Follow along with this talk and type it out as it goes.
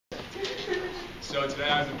So today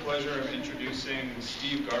I have the pleasure of introducing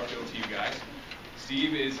Steve Garfield to you guys.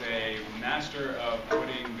 Steve is a master of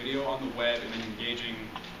putting video on the web in an engaging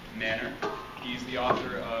manner. He's the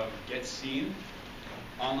author of Get Seen,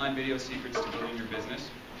 Online Video Secrets to Building Your Business.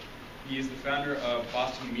 He is the founder of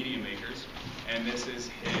Boston Media Makers, and this is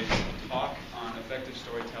his talk on effective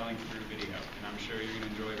storytelling through video. And I'm sure you're going to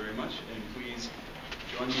enjoy it very much. And please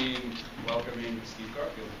join me in welcoming Steve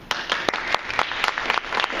Garfield.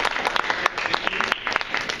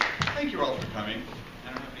 Thank you all for coming.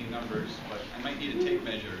 I don't have any numbers, but I might need a tape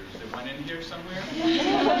measure. Is there one in here somewhere?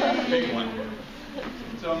 Big one.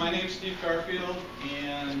 So my name's Steve Garfield,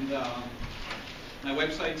 and my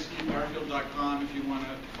website's stevegarfield.com if you want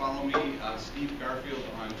to follow me. Steve Garfield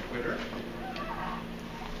on Twitter.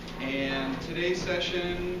 And today's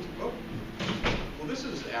session, well, this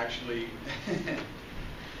is actually,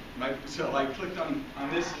 so I clicked on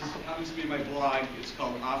this, happens to be my blog. It's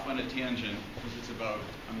called Off on a Tangent, because it's about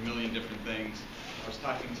a million different things. I was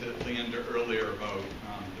talking to Leander earlier about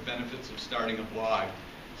the benefits of starting a blog.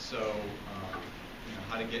 So,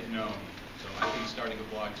 how to get known. So I think starting a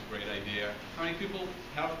blog is a great idea. How many people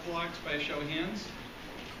have blogs by a show of hands?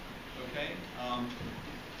 Okay.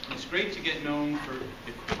 It's great to get known for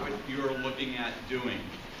what you're looking at doing.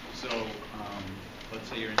 So let's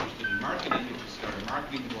say you're interested in marketing, if you start a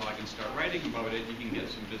marketing blog and start writing about it, you can get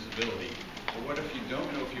some visibility. But what if you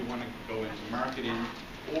don't know if you want to go into marketing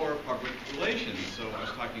or public relations? So I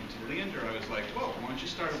was talking to Leander, I was like, well, why don't you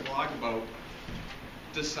start a blog about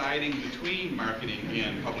deciding between marketing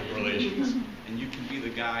and public relations, and you can be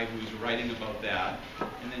the guy who's writing about that.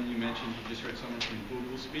 And then you mentioned you just heard someone from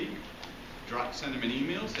Google speak. Send them an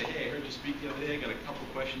email, say, hey, I heard you speak the other day, I got a couple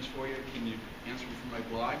questions for you, can you answer them from my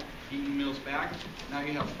blog? He emails back. Now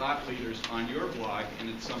you have thought leaders on your blog, and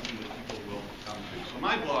it's something that people will come to. So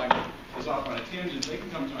my blog is Off on a Tangent. They can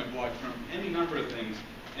come to my blog from any number of things.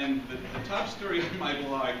 And the top story on my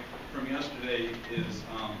blog from yesterday is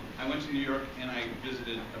I went to New York and I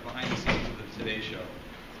visited behind the scenes of the Today Show.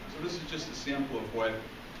 So this is just a sample of what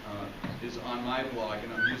is on my blog,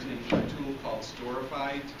 and I'm using a tool called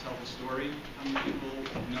Storify to tell the story. How many people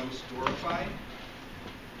know Storify?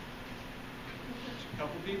 A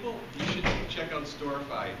couple people? You should check out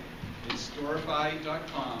Storify. It's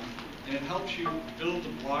storify.com, and it helps you build a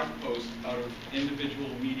blog post out of individual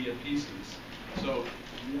media pieces. So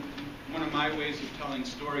one of my ways of telling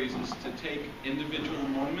stories is to take individual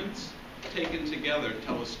moments taken together,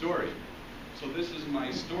 tell a story. So this is my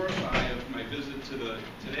Storify of my visit to the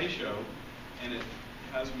Today Show, and it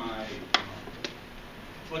has my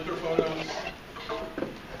Flickr photos,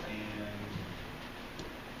 and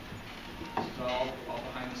it's all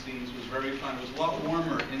behind the scenes. It was very fun. It was a lot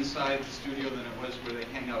warmer inside the studio than it was where they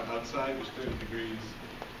hang out outside. It was 30 degrees.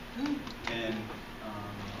 And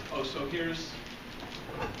so here's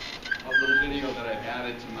a little video that I've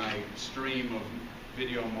added to my stream of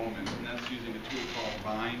video moments, and that's using a tool called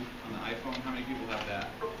Vine on the iPhone. How many people have that?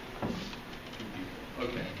 2 people.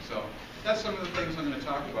 Okay, so that's some of the things I'm going to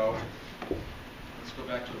talk about. Let's go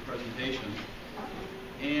back to the presentation.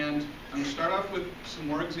 And I'm going to start off with some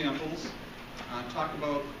more examples, talk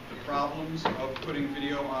about the problems of putting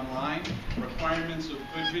video online, requirements of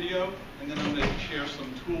good video, and then I'm going to share some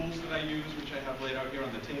tools that I use, which I have laid out here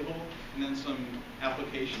on the table, and then some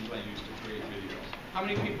applications I use to create video. How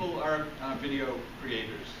many people are video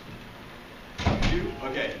creators? You?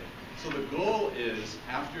 Okay. So the goal is,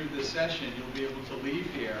 after this session, you'll be able to leave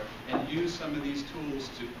here and use some of these tools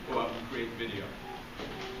to go out and create video.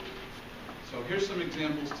 So here's some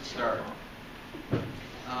examples to start.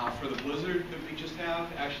 For the blizzard that we just have,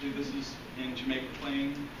 actually this is in Jamaica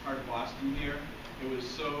Plain, part of Boston here. It was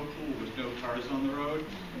so cool with no cars on the road.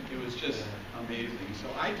 It was just amazing. So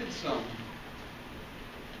I did some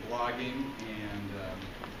vlogging and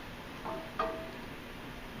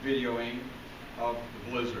videoing of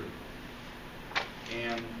the blizzard.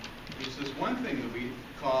 And there's this one thing that we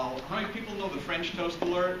call, how many people know the French toast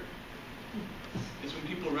alert? It's when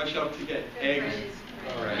people rush out to get eggs,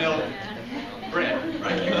 milk, bread,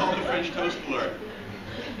 right? We call it the French toast alert.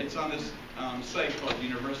 It's on this site called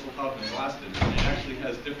Universal Hub in Boston, and it actually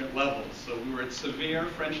has different levels. So we were at severe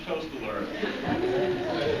French toast alert.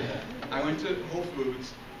 I went to Whole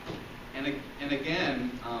Foods, and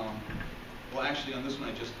again, well, actually on this one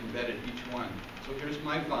I just embedded each one. So here's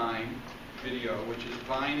my Vine video, which is,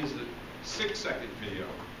 Vine is a 6-second video.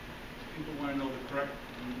 People want to know the correct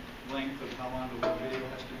length of how long the video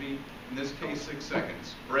has to be. In this case, 6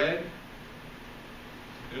 seconds. Bread,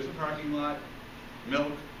 there's a parking lot,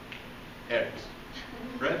 milk, eggs.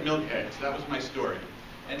 Bread, milk, eggs. That was my story.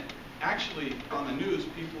 And actually, on the news,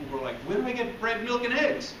 people were like, where do I get bread, milk, and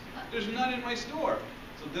eggs? There's none in my store.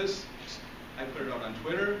 So this, I put it out on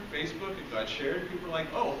Twitter, Facebook, it got shared. People were like,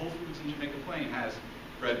 oh, Whole Foods in Jamaica Plain has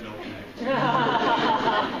bread, milk, and eggs. So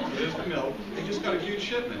there's the milk. They just got a huge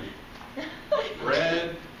shipment.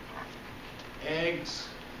 Bread, eggs,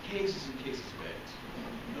 cases and cases of eggs.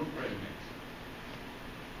 Milk, bread, and eggs.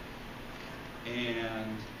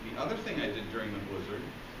 And the other thing I did during the blizzard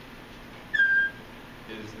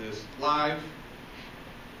is this live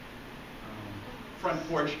front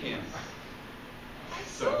porch cam. I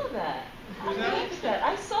saw that. Was I that? liked that.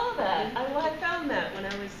 I saw that. I found that when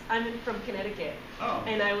I'm from Connecticut. Oh.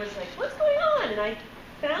 And I was like, what's going on? And I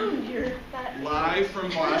found that. Live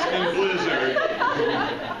from Boston Blizzard,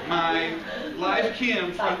 my live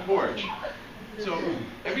cam front porch. So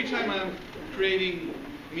every time I'm creating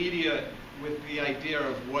media with the idea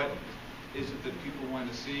of what is it that people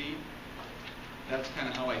want to see, that's kind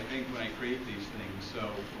of how I think when I create these things. So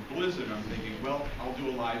for Blizzard, I'm thinking, well, I'll do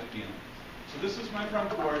a live cam. So this is my front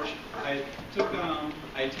porch. I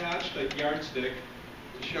attached a yardstick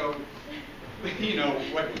to show,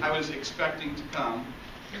 what I was expecting to come.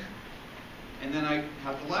 And then I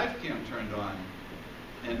have the live cam turned on.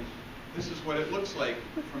 And this is what it looks like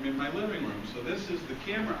from in my living room. So this is the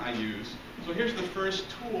camera I use. So here's the first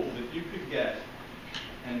tool that you could get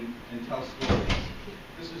and tell stories.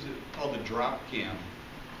 This is called the drop cam.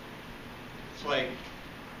 It's like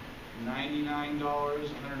 $99,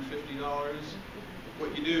 $150.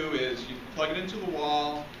 What you do is you plug it into the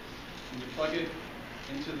wall, and you plug it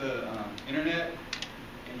into the internet,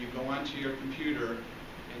 and you go onto your computer,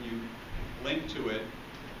 and you link to it,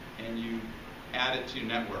 and you add it to your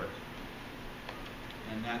network.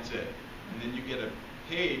 And that's it. And then you get a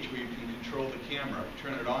page where you can control the camera,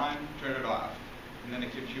 turn it on, turn it off. And then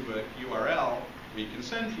it gives you a URL where you can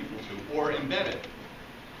send people to, or embed it.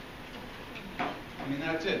 I mean,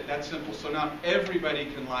 that's it. That's simple. So now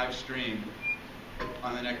everybody can live stream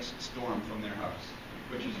on the next storm from their house,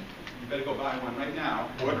 which is, you better go buy one right now,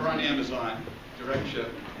 order on Amazon, direct ship,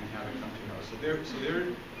 and have it come to your house. So there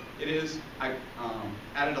it is. I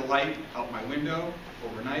added a light out my window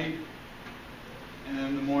overnight, and then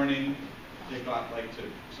in the morning, it got like to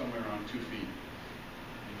somewhere around 2 feet,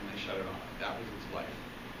 and then I shut it off. That was its life.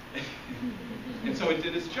 And so it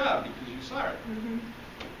did its job because you saw it.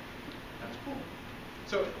 That's cool.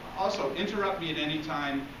 So also, interrupt me at any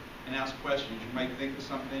time and ask questions. You might think of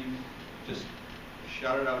something, just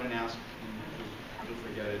shout it out and ask, and you'll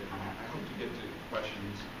forget it. And I hope to get to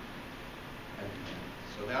questions at the end.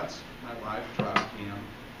 So that's my live drop cam.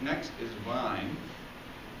 Next is Vine.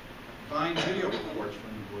 Vine video reports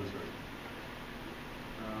from the blizzard.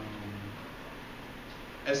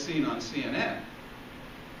 As seen on CNN.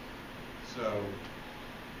 So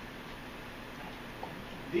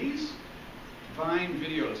these Vine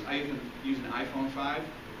videos, I even use an iPhone 5.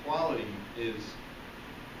 The quality is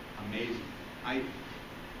amazing. I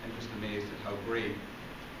am just amazed at how great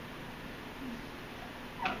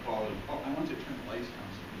the quality. Oh, I want to turn the lights down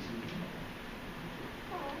so you can see the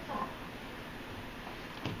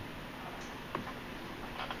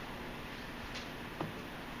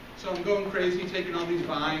So I'm going crazy, taking all these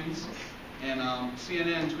Vines, and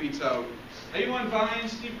CNN tweets out, "Are you on Vine?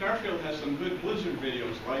 Steve Garfield has some good blizzard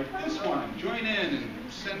videos like this one. Join in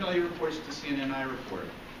and send all your reports to CNN iReport."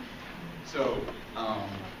 So,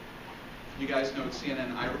 you guys know what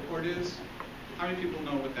CNN iReport is? How many people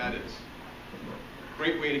know what that is?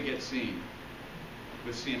 Great way to get seen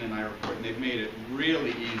with CNN iReport, and they've made it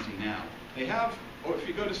really easy now. They have, if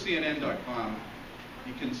you go to CNN.com,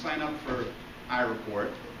 you can sign up for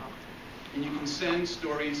iReport, and you can send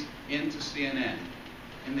stories into CNN,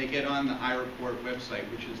 and they get on the iReport website,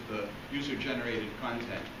 which is the user-generated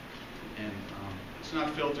content. And it's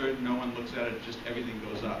not filtered, no one looks at it, just everything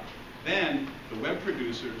goes up. Then the web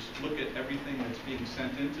producers look at everything that's being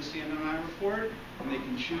sent into CNN iReport, and they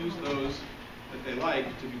can choose those that they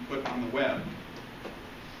like to be put on the web.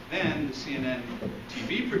 Then the CNN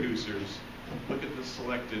TV producers look at the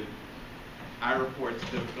selected iReports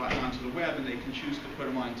that have gotten onto the web, and they can choose to put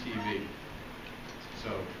them on TV. So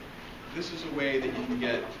this is a way that you can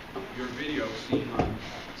get your video seen on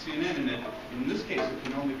CNN, and in this case,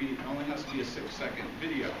 it only has to be a 6-second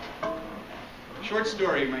video. Short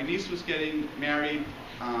story: my niece was getting married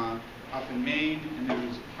up in Maine, and there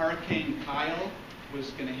was Hurricane Kyle was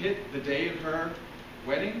going to hit the day of her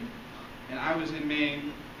wedding, and I was in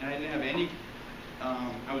Maine, and I didn't have any.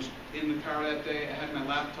 I was in the car that day. I had my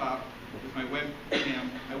laptop with my webcam.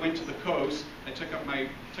 I went to the coast. I took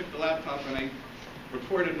the laptop, and I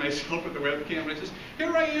recorded myself with the webcam, and I says,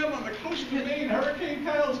 here I am on the coast of Maine, Hurricane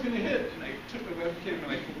Kyle's going to hit. And I took the webcam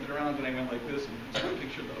and I pulled it around and I went like this and took a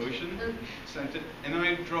picture of the ocean, sent it. And then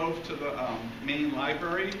I drove to the Maine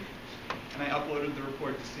library and I uploaded the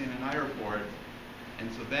report to CNN iReport.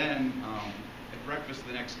 And so then at breakfast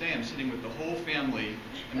the next day, I'm sitting with the whole family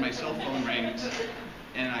and my cell phone rings.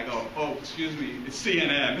 And I go, oh, excuse me, it's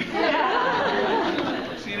CNN.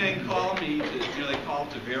 CNN called me, they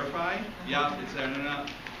called to verify. Yeah, it's there, no.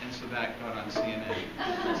 And so that got on CNN.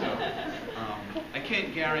 So I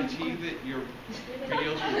can't guarantee that your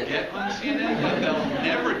videos will get on CNN, but they'll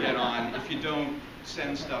never get on if you don't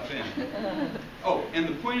send stuff in. Oh, and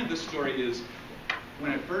the point of this story is,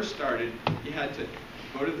 when I first started, you had to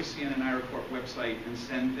go to the CNN iReport website and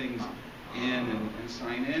send things in and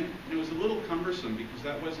sign in. And it was a little cumbersome because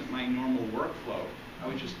that wasn't my normal workflow. I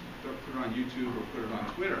would just put it on YouTube or put it on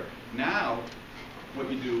Twitter. Now, what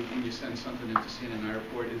you do when you send something into CNN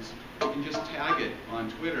iReport is you can just tag it on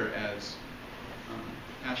Twitter as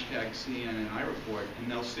hashtag CNN iReport, and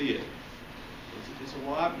they'll see it. It's a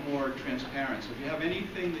lot more transparent. So if you have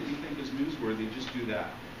anything that you think is newsworthy, just do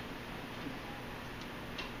that.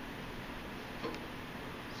 So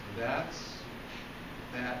that's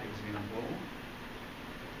that example.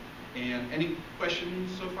 And any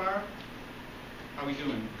questions so far? How are we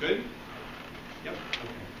doing? Good? Yep. Okay.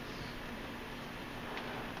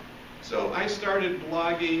 So I started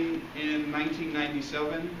blogging in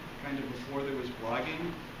 1997, kind of before there was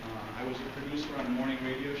blogging. I was a producer on a morning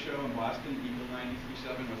radio show in Boston, Eagle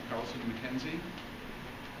 93.7 with Carlson McKenzie.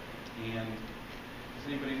 And does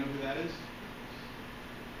anybody know who that is?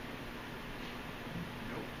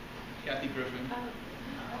 Nope. Kathy Griffin.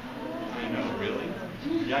 I know, really?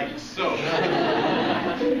 Yikes. So,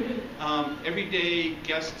 every day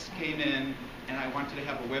guests came in, and I wanted to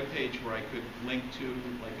have a web page where I could link to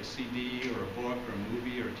like a CD or a book or a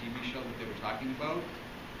movie or a TV show that they were talking about.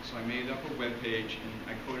 So I made up a web page, and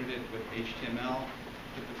I coded it with HTML,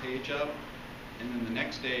 put the page up, and then the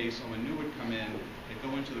next day someone new would come in, they'd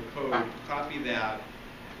go into the code, copy that,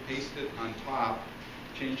 paste it on top,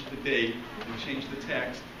 change the date, and change the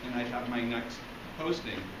text, and I'd have my next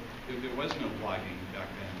posting. There was no blogging back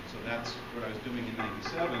then, so that's what I was doing in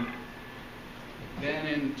 '97. Then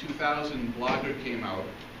in 2000, Blogger came out,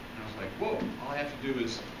 and I was like, whoa, all I have to do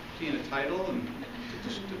is key in a title and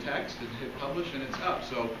just the text and hit publish, and it's up.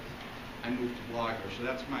 So I moved to Blogger. So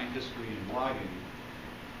that's my history in blogging.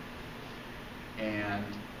 And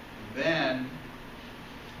then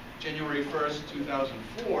January 1st,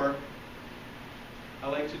 2004, I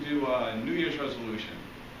like to do a New Year's resolution.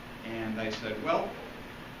 And I said, well,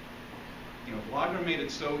 Blogger made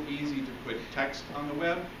it so easy to put text on the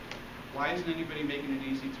web. Why isn't anybody making it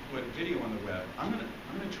easy to put video on the web? I'm gonna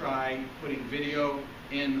try putting video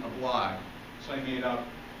in a blog. So I made up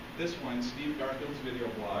this one, Steve Garfield's video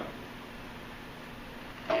blog.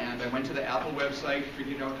 And I went to the Apple website,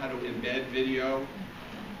 figured out how to embed video,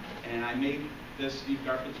 and I made this Steve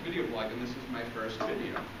Garfield's video blog, and this is my first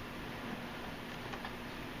video.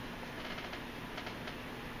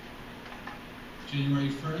 January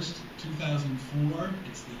 1st, 2004,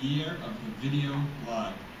 it's the year of the video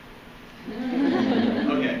blog.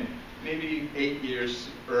 Okay, maybe 8 years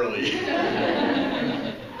early.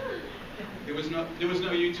 There was no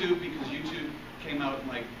YouTube because YouTube came out in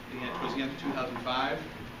towards the end of 2005. So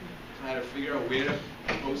I had to figure out where to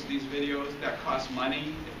post these videos. That cost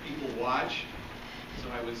money if people watch. So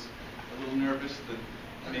I was a little nervous that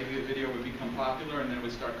maybe the video would become popular and then it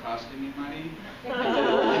would start costing me money.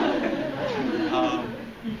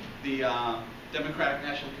 The Democratic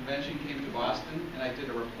National Convention came to Boston, and I did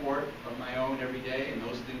a report of my own every day, and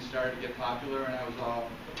those things started to get popular, and I was all,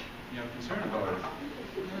 concerned about it.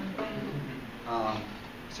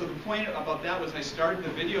 So the point about that was I started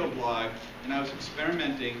the video blog, and I was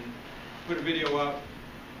experimenting, put a video up,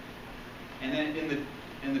 and then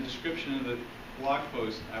in the description of the blog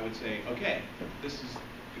post, I would say, okay, this is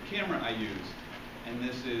the camera I used, and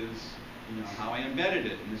this is how I embedded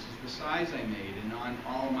it, and this is the size I made, and on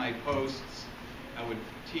all my posts, I would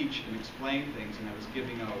teach and explain things, and I was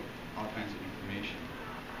giving out all kinds of information.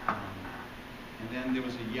 And then there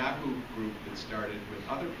was a Yahoo group that started with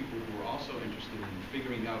other people who were also interested in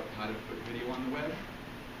figuring out how to put video on the web.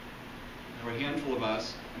 There were a handful of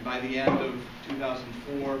us, and by the end of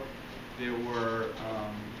 2004, there were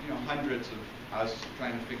hundreds of us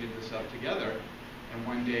trying to figure this out together. And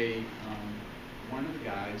one day, one of the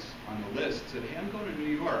guys on the list said, hey, I'm going to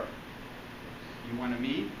New York. You want to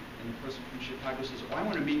meet? And the person from Chicago says, oh, I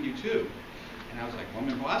want to meet you too. And I was like, well, I'm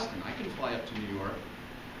in Boston. I can fly up to New York.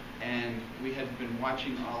 And we had been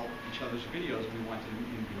watching all each other's videos. We wanted to,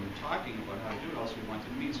 we were talking about how to do it. Also, we wanted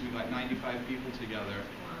to meet. So we got 95 people together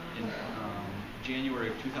in January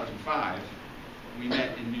of 2005. We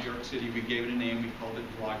met in New York City. We gave it a name. We called it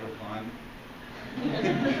VloggerCon.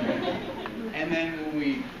 And then when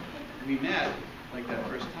we met, like that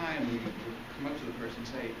first time, we would come up to the person and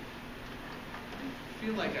say, I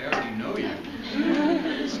feel like I already know you.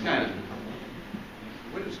 It's kind of,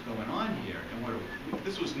 what is going on here? And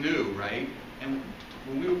this was new, right? And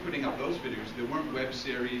when we were putting up those videos, there weren't web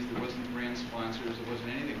series, there wasn't brand sponsors, there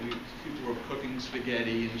wasn't anything. People were cooking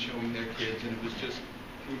spaghetti and showing their kids, and it was just,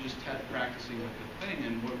 we were just practicing with the thing.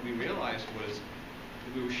 And what we realized was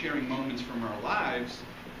that we were sharing moments from our lives,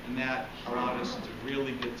 and that allowed us to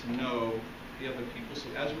really get to know the other people. So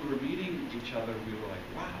as we were meeting each other, we were like,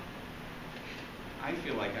 wow, I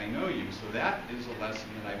feel like I know you. So that is a lesson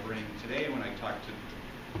that I bring today when I talk to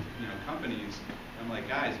companies. I'm like,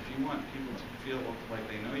 guys, if you want people to feel like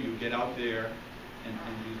they know you, get out there and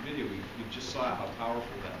do video. We just saw how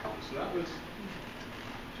powerful that was. So that was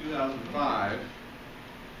 2005.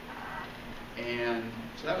 And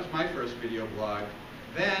so that was my first video blog.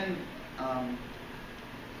 Then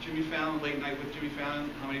Jimmy Fallon, Late Night with Jimmy Fallon.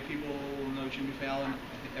 How many people know Jimmy Fallon? I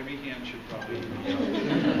think every hand should probably at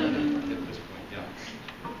this point, yeah.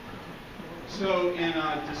 So in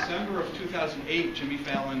December of 2008, Jimmy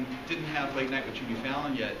Fallon didn't have Late Night with Jimmy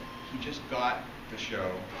Fallon yet. He just got the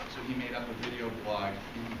show, so he made up a video blog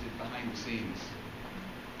and he did behind the scenes.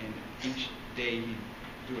 And each day he'd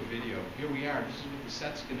do a video. Here we are. This is what the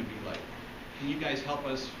set's going to be like. Can you guys help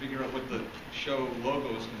us figure out what the show logo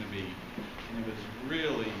is going to be? And it was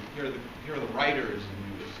really, here are the writers,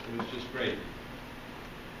 and it was just great.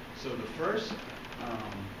 So the first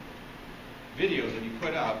video that he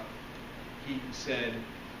put up, he said,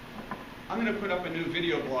 I'm going to put up a new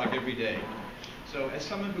video blog every day. So as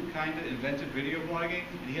someone who kind of invented video blogging,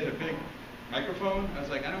 and he had a big microphone, I was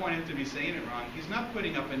like, I don't want him to be saying it wrong. He's not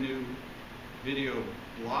putting up a new video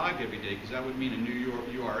blog every day, because that would mean a new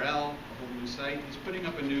URL, a whole new site. He's putting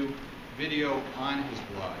up a new video on his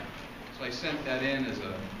blog. So I sent that in as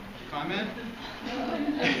a comment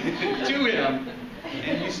to him,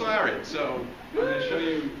 and he saw it. So I'm going to show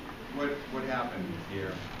you what happened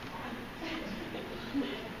here.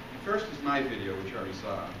 First is my video, which you already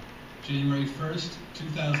saw. January 1st,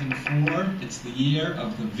 2004. It's the year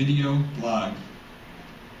of the video blog.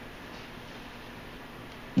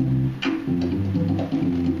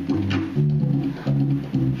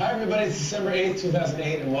 Hi everybody, it's December 8th,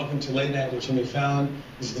 2008, and welcome to Late Night with Jimmy Fallon.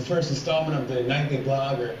 This is the first installment of the nightly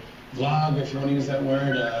blog, or vlog if you want to use that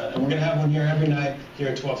word, and we're going to have one here every night here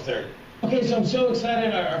at 12:30. Okay, so I'm so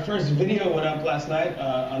excited. Our first video went up last night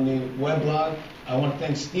on the web blog. I want to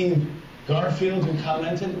thank Steve Garfield who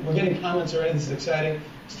commented. We're getting comments already, this is exciting.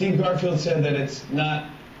 Steve Garfield said that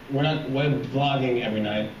we're not web blogging every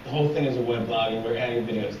night. The whole thing is a web blog and we're adding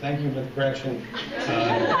videos. Thank you for the correction.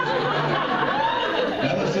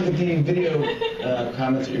 Now let's look at the video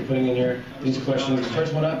comments that you're putting in here. These questions. The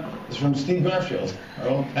first one up is from Steve Garfield, our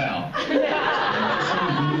old pal.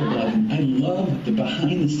 I love the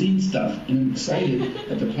behind-the-scenes stuff, and I'm excited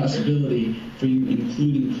at the possibility for you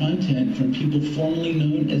including content from people formerly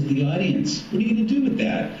known as the audience. What are you going to do with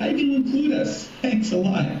that? How are you going to include us? Thanks a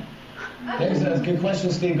lot. Thanks, that's a good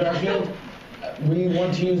question, Steve Garfield. We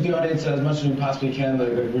want to use the audience as much as we possibly can.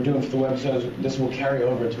 Like we're doing for the web shows, this will carry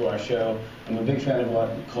over to our show. I'm a big fan of what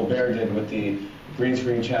Colbert did with the green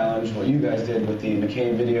screen challenge, what you guys did with the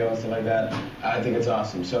McCain video and stuff like that. I think it's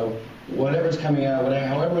awesome. So whatever's coming out,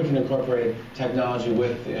 however we can incorporate technology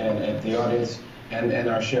with and the audience and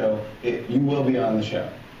our show, you will be on the show.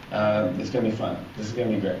 It's going to be fun. This is going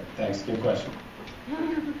to be great. Thanks. Good question.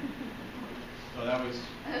 So that was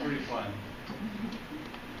pretty fun.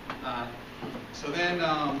 So then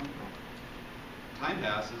time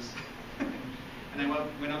passes, and I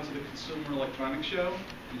went out to the Consumer Electronics Show.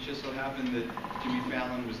 It just so happened that Jimmy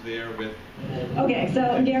Fallon was there with... Okay,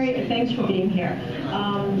 so Gary, thanks for being here.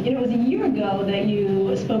 It was a year ago that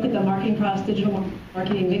you spoke at the Marketing Cross Digital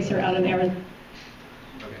Marketing Mixer out in Arizona.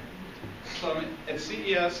 Okay. So I'm at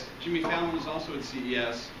CES. Jimmy Fallon was also at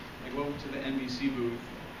CES. I go over to the NBC booth,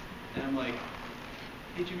 and I'm like,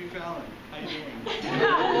 hey, Jimmy Fallon, how you doing?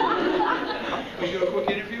 We do a quick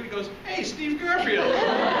interview. He goes, hey, Steve Garfield,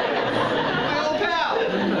 my old pal.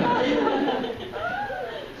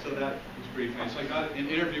 So that was pretty funny. So I got an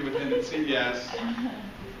interview with him at CES.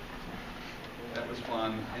 That was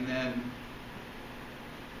fun. And then,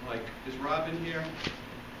 like, is Rob in here?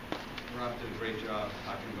 Rob did a great job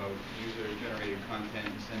talking about user-generated content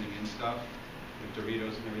and sending in stuff. with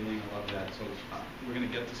Doritos and everything. I love that. So we're going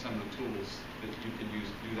to get to some of the tools that you can use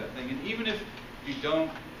to do that thing. And even if you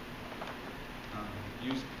don't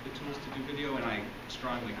use the tools to do video, and I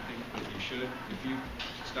strongly think that you should, if you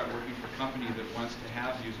start working for a company that wants to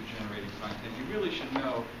have user-generated content, you really should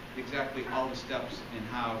know exactly all the steps in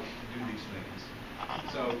how to do these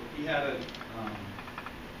things. So he had a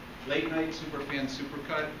late night superfan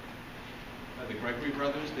supercut by the Gregory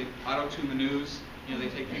brothers. They auto-tune the news. You know, they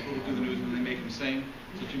take people who do the news and they make them sing.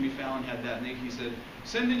 So Jimmy Fallon had that, and he said,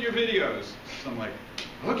 "Send in your videos." So I'm like,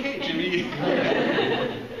 "Okay, Jimmy."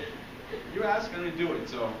 You ask, I'm going to do it.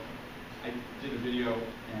 So I did a video,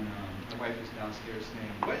 and my wife is downstairs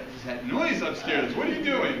saying, "What is that noise upstairs? What are you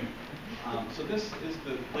doing?" So this is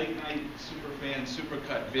the late night superfan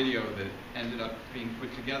supercut video that ended up being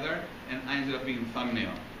put together, and I ended up being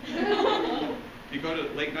thumbnail. You go to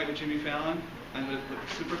Late Night with Jimmy Fallon, and the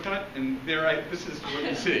supercut, and this is what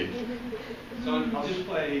you see. So I'll just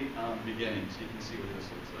play beginning so you can see what this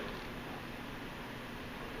looks like.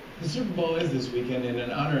 The Super Bowl is this weekend, and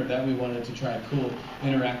in honor of that, we wanted to try a cool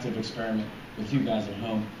interactive experiment with you guys at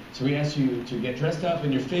home. So we asked you to get dressed up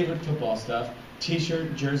in your favorite football stuff,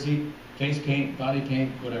 t-shirt, jersey, face paint, body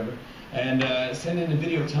paint, whatever, and send in a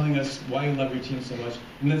video telling us why you love your team so much,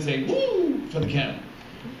 and then say, "Woo!" for the count.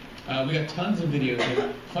 We got tons of videos,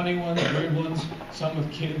 funny ones, weird ones, some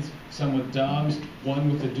with kids, some with dogs,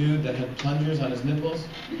 one with a dude that had plungers on his nipples.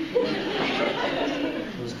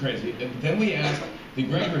 It was crazy. And then we asked the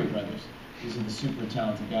Gregory brothers, these are the super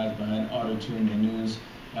talented guys behind Auto-Tune the News,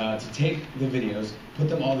 to take the videos, put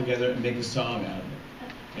them all together, and make a song out of it.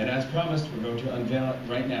 And as promised, we're going to unveil it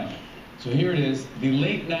right now. So here it is, the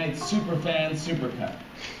Late Night Superfan Supercut.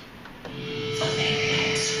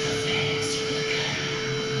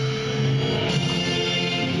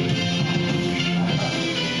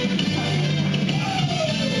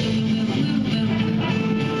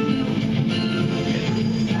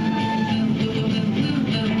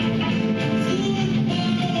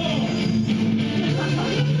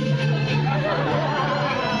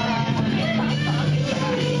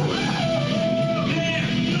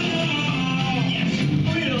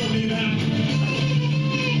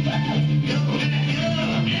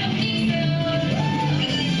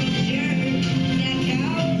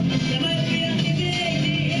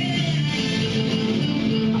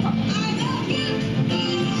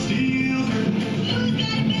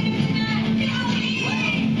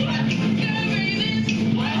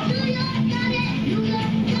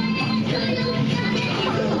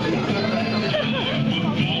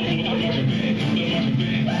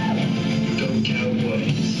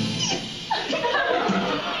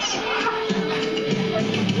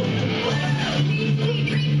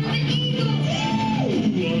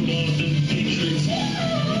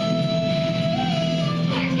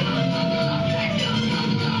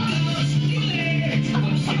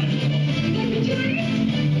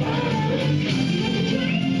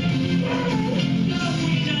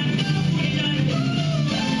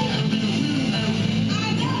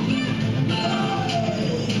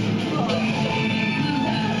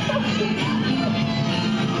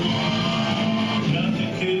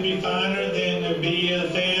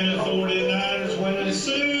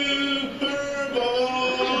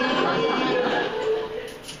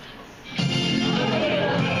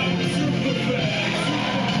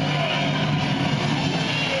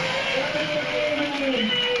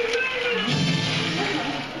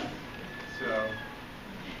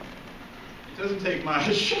 Take much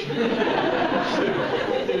to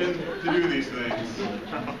do these things.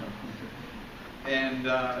 And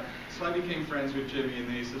so I became friends with Jimmy, and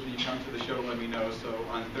then he says, "When you come to the show, let me know." So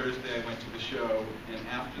on Thursday, I went to the show, and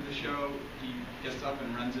after the show, he gets up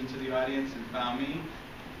and runs into the audience and found me.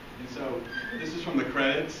 And so this is from the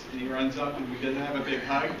credits, and he runs up, and we didn't have a big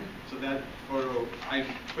hug. So that photo, I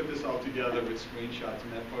put this all together with screenshots,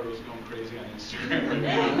 and that photo is going crazy on Instagram right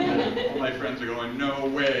now. All my friends are going, "No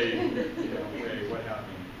way, no way, what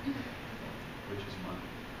happened?" Which is fun.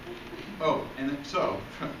 Oh, and then, so,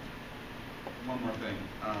 one more thing.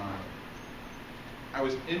 I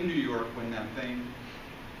was in New York when the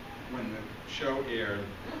show aired,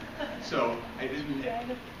 so I didn't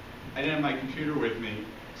have my computer with me,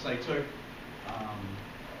 so I took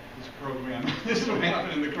this program. This is what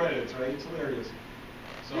happened in the credits, right? It's hilarious.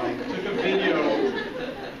 So I took a video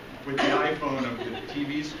with the iPhone of the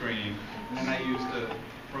TV screen, and I used a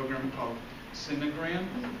program called Cinegram.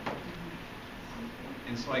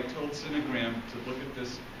 And so I told Cinegram to look at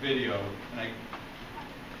this video, and I,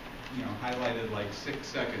 highlighted like 6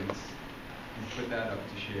 seconds and put that up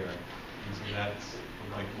to share. And so that's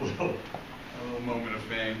like a little moment of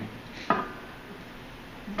fame.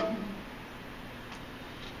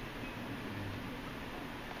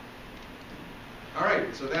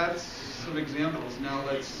 right, so that's some examples. Now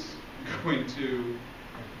let's go into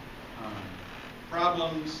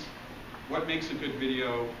problems, what makes a good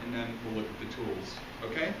video, and then we'll look at the tools.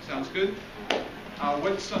 Okay, sounds good?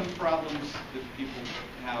 What's some problems that people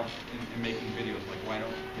have in making videos? Like, why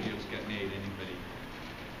don't videos get made? Anybody?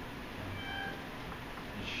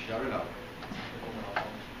 Shut it up.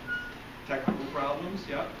 Technical problems,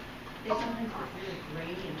 yeah. They sometimes look really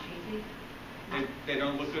grainy and cheesy. They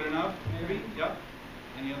don't look good enough, maybe? Yep.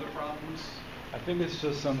 Any other problems? I think it's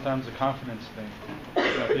just sometimes a confidence thing.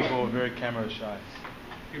 People are very camera shy.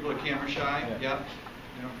 People are camera shy, yeah. Yep.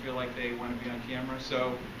 They don't feel like they want to be on camera.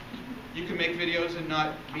 So you can make videos and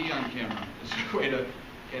not be on camera. There's a way to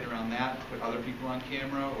get around that. Put other people on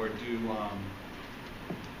camera, or do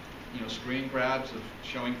screen grabs of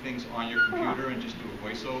showing things on your computer and just do a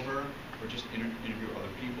voiceover, or just interview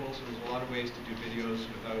other people. So there's a lot of ways to do videos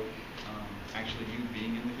without actually you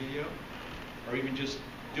being in the video, or even just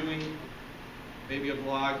doing maybe a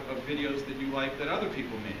blog of videos that you like that other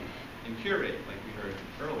people made and curate, like we heard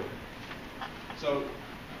earlier. So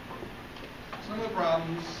some of the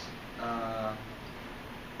problems,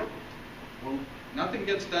 well, nothing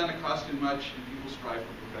gets done, it costs too much, and people strive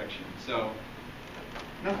for perfection. So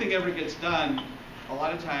nothing ever gets done. A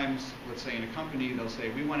lot of times, let's say in a company, they'll say,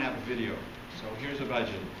 we want to have a video. So here's a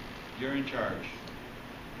budget. You're in charge.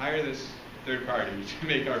 Hire this third party to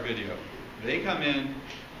make our video. They come in,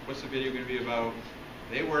 what's the video going to be about?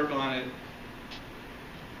 They work on it,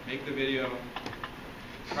 make the video.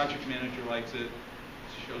 Project manager likes it,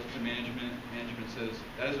 shows it to management. Management says,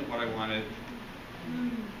 that isn't what I wanted.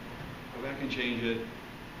 Go back and change it.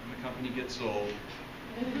 And the company gets sold.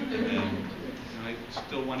 And then I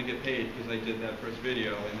still want to get paid because I did that first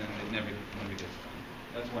video, and then it never gets done.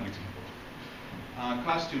 That's one example.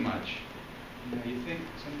 Costs too much. You think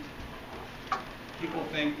people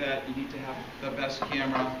think that you need to have the best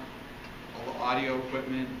camera, all the audio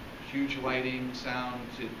equipment, huge lighting, sound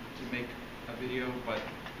to make a video, but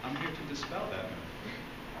I'm here to dispel that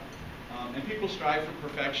myth. And people strive for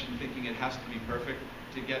perfection, thinking it has to be perfect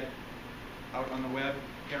to get out on the web.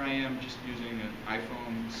 Here I am just using an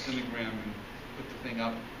iPhone Cinegram and put the thing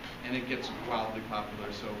up, and it gets wildly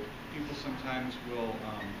popular. So people sometimes will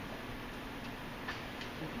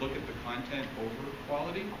look at the content over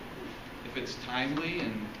quality if it's timely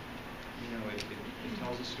and it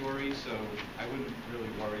tells a story. So I wouldn't really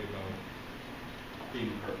worry about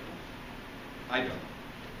being perfect. I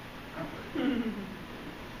don't.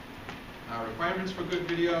 Requirements for good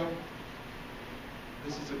video.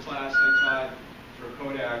 This is a class I taught for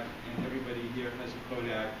Kodak, and everybody here has a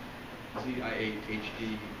Kodak ZI-8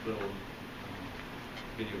 HD little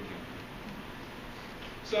video camera.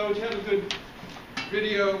 So to have a good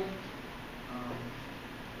video,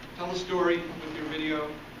 tell a story with your video.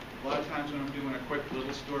 A lot of times when I'm doing a quick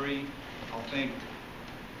little story, I'll think,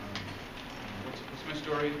 what's my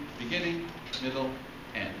story? Beginning, middle,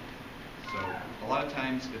 end. So a lot of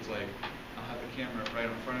times it's like, I'll have the camera right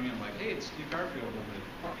in front of me. I'm like, hey, it's Steve Garfield with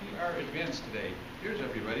PR Advanced today. Here's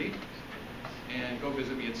everybody. And go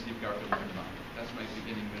visit me at stevegarfield.com. That's my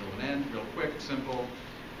beginning, middle, and end. Real quick, simple.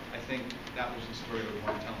 I think that was the story I would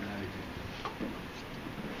want to tell in that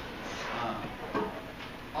example.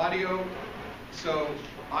 Audio. So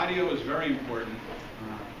audio is very important,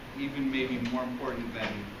 even maybe more important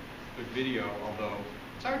than good video, although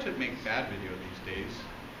it's hard to make bad video these days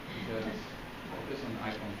because this on the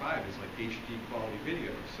iPhone 5 is like HD quality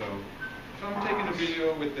video. So if I'm taking a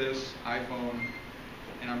video with this iPhone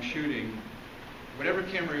and I'm shooting, whatever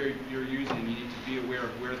camera you're using, you need to be aware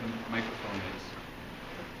of where the microphone is.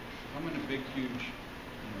 If I'm in a big, huge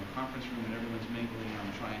conference room and everyone's mingling and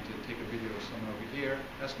I'm trying to take a video of someone over here,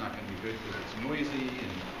 that's not going to be good because it's noisy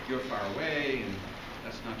and you're far away, and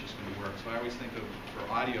that's not just going to work. So I always think of, for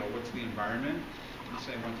audio, what's the environment? Let's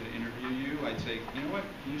say I wanted to interview you, I'd say, you know what,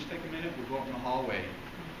 can you just take a minute? We'll go up in the hallway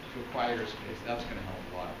to a quieter space. That's going to help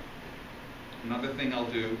a lot. Another thing I'll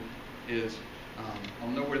do is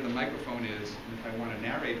I'll know where the microphone is, and if I want to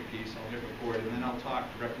narrate a piece, I'll hit record, and then I'll talk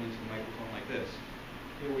directly into the microphone like this.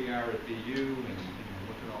 Here we are at BU, and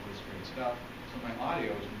look at all this great stuff. So my audio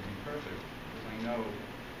is going to be perfect because I know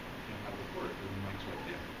how to record because the mic's right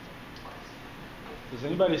there. Does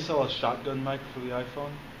anybody sell a shotgun mic for the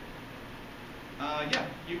iPhone? Yeah,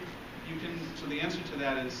 you can. So the answer to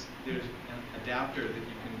that is there's an adapter that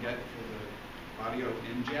you can get for the audio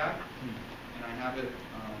in jack, and I have it.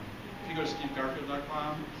 If you go to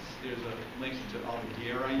stevegarfield.com, there's a link to all the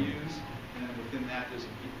gear I use, and then within that there's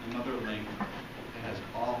another link that has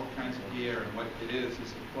all kinds of gear. And what it is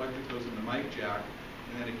a plug that goes in the mic jack,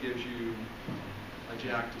 and then it gives you a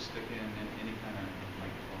jack to stick in any kind of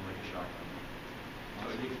microphone, like a shotgun. So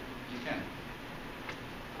you can.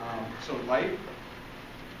 So light,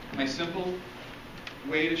 my simple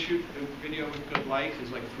way to shoot the video with good light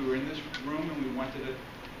is like if we were in this room and we wanted to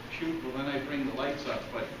shoot, well then I bring the lights up,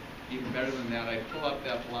 but even better than that, I pull up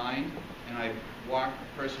that blind and I walk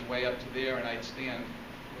the person way up to there and I'd stand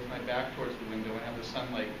with my back towards the window and have the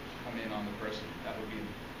sunlight come in on the person. That would be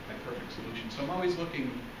my perfect solution. So I'm always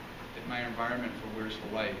looking at my environment for where's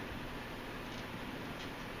the light.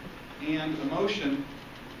 And the motion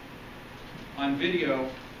on video,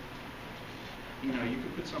 you know, you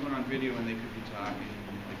could put someone on video and they could be talking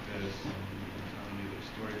like this and telling you their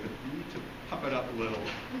story, but you need to pump it up a little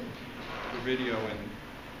for video. And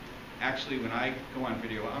actually, when I go on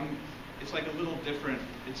video, it's like a little different.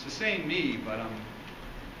 It's the same me, but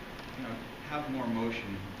you know, have more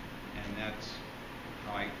motion, and that's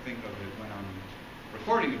how I think of it when I'm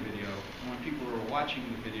recording a video. And when people are watching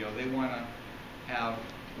the video, they want to have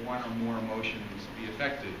one or more emotions be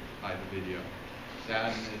affected by the video.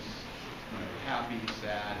 Sadness, you know, happy,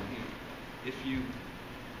 sad. If you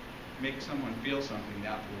make someone feel something,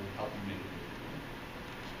 that will help you make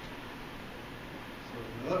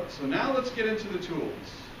it. So now let's get into the tools.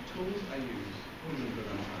 Tools I use.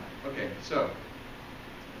 Okay, so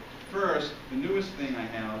first, the newest thing I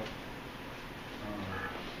have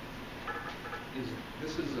is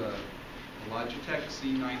this is a Logitech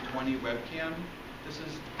C920 webcam. This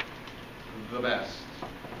is the best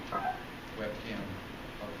webcam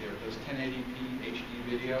out there. It does 1080p HD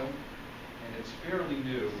video, and it's fairly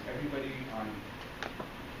new. Everybody on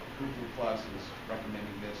Google Plus is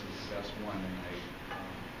recommending this as the best one. And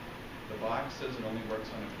the box says it only works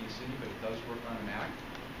on a PC, but it does work on a Mac.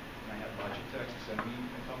 And I had Logitech send me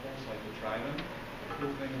a couple so I could try them. The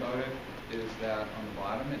cool thing about it is that on the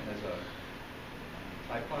bottom it has a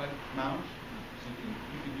tripod mount. So you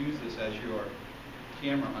can use this as your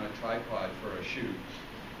camera on a tripod for a shoot.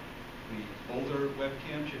 The older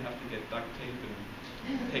webcams, you have to get duct tape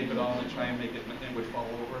and tape it on and try and make it, and it would fall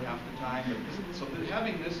over half the time. So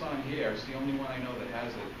having this on here, it's the only one I know that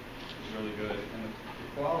has it, is really good. And the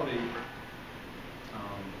quality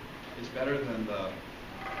is better than the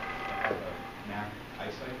Mac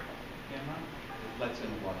iSight camera. It lets in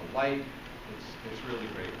a lot of light. It's really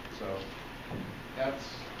great. So that's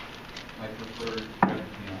my preferred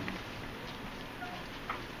webcam.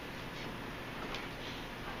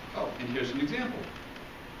 Oh, and here's an example.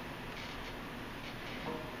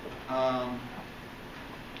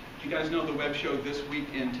 Do you guys know the web show This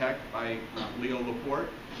Week in Tech by Leo Laporte?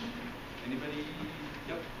 Anybody?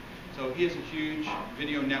 Yep. So he has a huge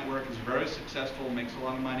video network, is very successful, makes a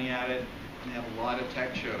lot of money at it, and they have a lot of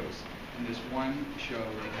tech shows. And this one show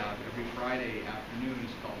they have every Friday afternoon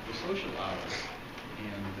is called The Social Hour.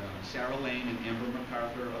 And Sarah Lane and Amber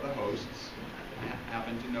MacArthur are the hosts. I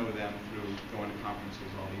happen to know them through going to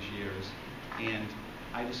conferences all these years. And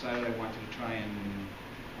I decided I wanted to try and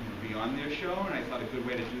be on their show, and I thought a good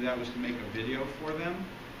way to do that was to make a video for them.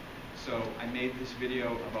 So I made this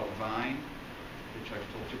video about Vine, which I've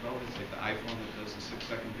told you about. It's like the iPhone that does the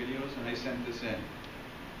 6-second videos, and I sent this in.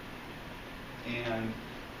 And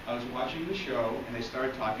I was watching the show, and they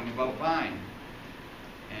started talking about Vine.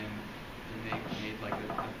 And they made like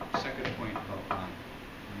a second point about Vine.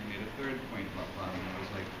 And they made a third point about Vine. And I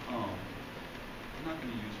was like, oh, I'm not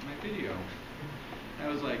going to use my video. And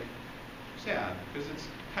I was like, sad, because it's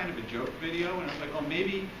kind of a joke video. And I was like, oh,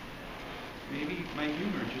 maybe my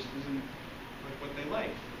humor just isn't like what they like.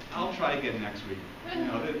 I'll try again next week.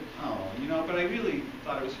 But I really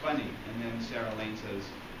thought it was funny. And then Sarah Lane says,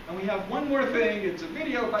 and we have one more thing. It's a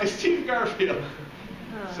video by Steve Garfield.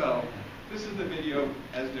 So this is the video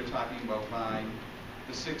as they're talking about Vine,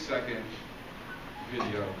 the 6-second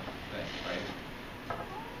video thing, right?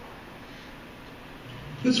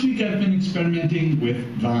 This week I've been experimenting with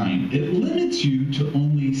Vine. It limits you to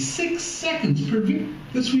only 6 seconds per video.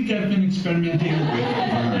 This week I've been experimenting with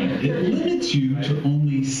Vine. It limits you to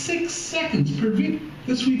only 6 seconds per video.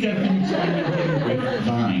 This week I've been experimenting with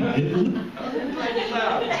Vine.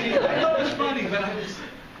 See, I thought it was funny, but I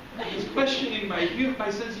was questioning my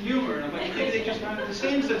sense of humor, and I'm like, maybe they just wanted the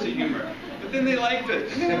same sense of humor. But then they liked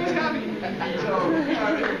it, and then I was happy. So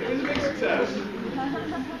it was a big success.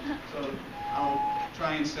 So I'll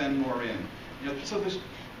try and send more in. So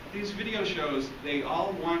these video shows, they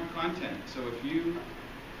all want content. So if you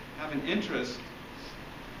have an interest,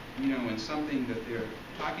 in something that they're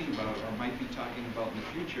talking about or might be talking about in the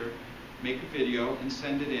future, make a video and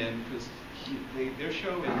send it in, because their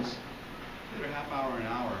show is either a half hour, an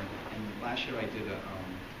hour. And last year I did a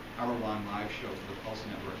hour-long live show for the Pulse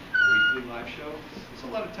Network, a weekly live show. It's a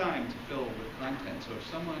lot of time to fill with content. So if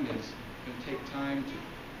someone is going to take time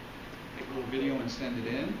to take a little video and send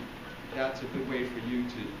it in, that's a good way for you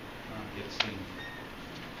to get seen.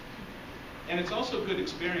 And it's also a good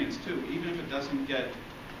experience too. Even if it doesn't get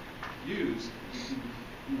used, you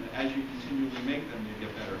can, as you continually make them, you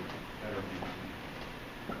get better things.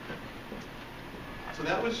 So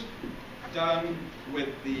that was done with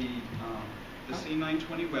the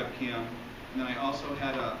C920 webcam, and then I also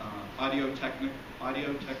had a Audio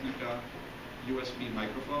Technica USB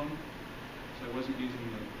microphone. So I wasn't using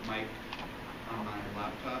the mic on my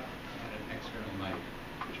laptop. I had an external mic,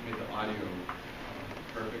 which made the audio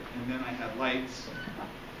perfect. And then I had lights.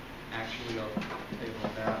 Actually, I'll tell you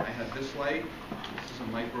about that. I had this light. This is a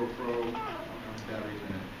Micro Pro batteries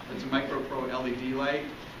in it. It's a Micro Pro LED light.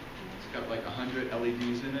 It's got like 100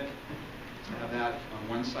 LEDs in it. I have that on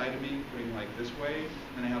one side of me, putting like this way.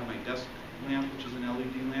 Then I have my desk lamp, which is an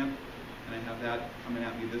LED lamp, and I have that coming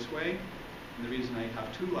at me this way. And the reason I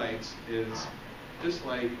have two lights is this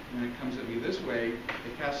light, when it comes at me this way,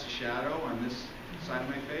 it casts a shadow on this side of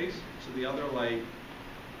my face. So the other light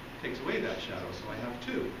takes away that shadow. So I have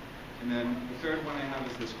two. And then the third one I have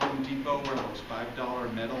is this Home Depot, one of those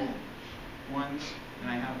 $5 metal ones, and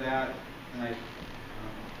I have that, and I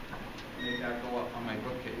make that go up on my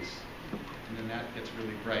bookcase, and then that gets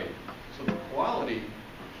really bright. So the quality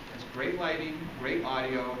is great lighting, great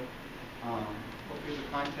audio. Hopefully the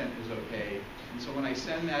content is okay. And so when I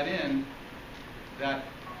send that in, that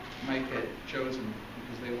might get chosen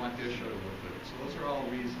because they want their show to look good. So those are all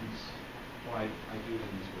reasons why I do them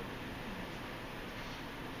this way.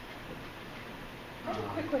 I have a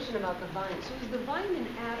quick question about the Vine. So is the Vine an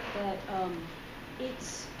app that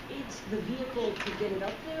it's the vehicle to get it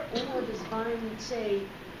up there, or does Vine say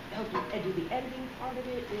help you do the editing part of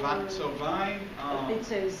it? Or So Vine, it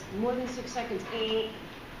says more than 6 seconds.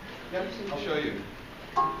 Yep, I'll show you.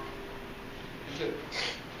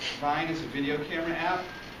 Vine is a video camera app.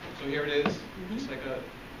 So here it is, just like a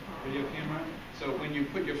video camera. So when you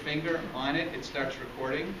put your finger on it, it starts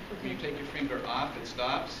recording. When you take your finger off, it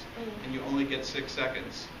stops, and you only get 6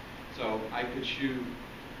 seconds. So I could shoot,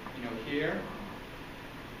 here.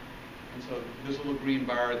 And so there's a little green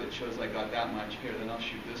bar that shows I got that much here. Then I'll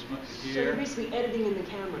shoot this much here. So you're basically editing in the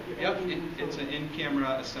camera. Yep, it's an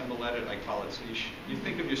in-camera assemble edit, I call it. So you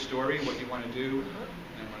think of your story, what you want to do,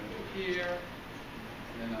 and I want to go here,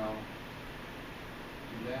 and then I'll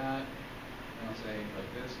do that, and I'll say, like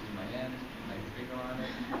this is my end, and I finger on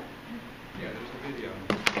it. Yeah, there's a video.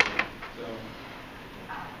 So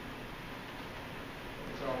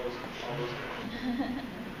it's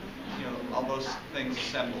all those things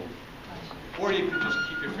assembled. Or you can just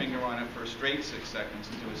keep your finger on it for a straight 6 seconds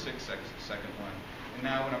and do a 6 second one. And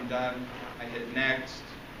now when I'm done, I hit next.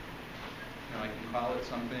 I can call it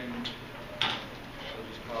something. I'll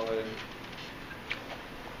just call it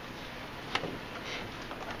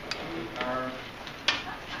I'm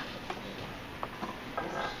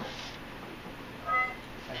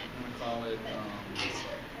going to call it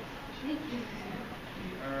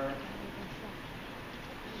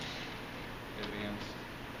Advanced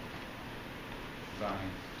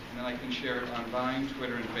Vine. And then I can share it on Vine,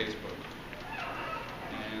 Twitter, and Facebook.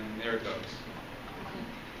 And there it goes.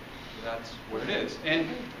 So that's what it is. And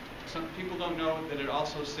some people don't know that it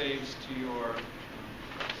also saves to your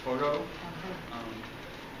photo.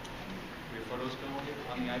 Your photos go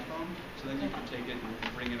on the iPhone. So then you can take it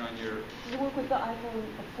and bring it on your... Does it work with the iPhone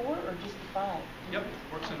 4 or just the 5? Yep,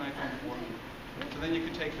 works on iPhone 4. So then you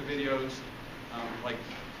can take the videos, like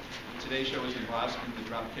today's show was in Boston, the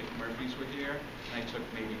Dropkick Murphys were here, and I took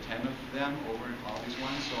maybe 10 of them over in all these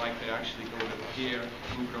ones, so I could actually go to here,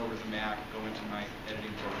 move it over to the Mac, go into my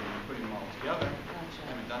editing program, and putting them all together. Gotcha. I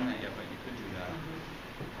haven't done that yet, but you could do that.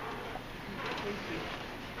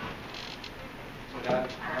 So that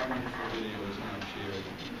wonderful video is now shared.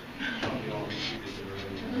 Probably all received it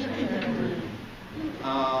already.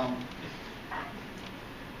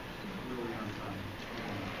 Really on time.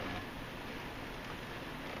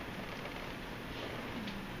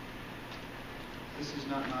 This is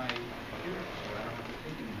not my computer, so I don't have to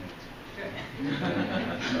take any minutes. Okay.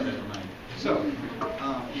 Never mind. So,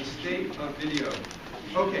 the state of video.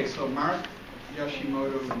 Okay, so Mark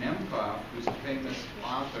Yoshimoto Nemcoff, who's a famous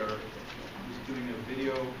author, who's doing a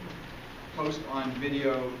video, post on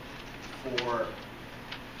video for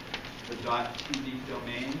the .tv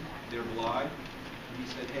domain, their blog. And he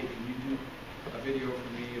said, hey, can you do a video for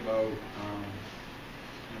me about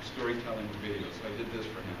storytelling with video? So I did this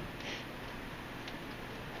for him.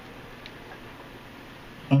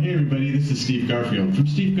 Oh, hey everybody, this is Steve Garfield from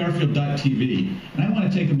stevegarfield.tv, and I want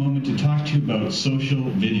to take a moment to talk to you about social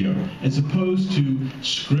video, as opposed to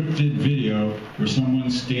scripted video where someone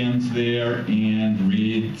stands there and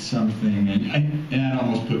reads something, and that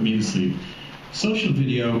almost put me to sleep. Social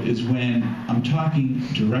video is when I'm talking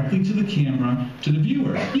directly to the camera, to the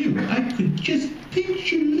viewer. You, I could just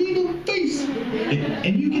pinch your little face,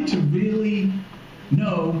 and you get to really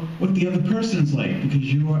know what the other person's like because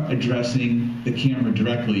you are addressing the camera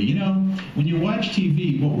directly. You know, when you watch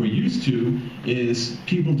TV, what we're used to is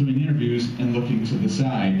people doing interviews and looking to the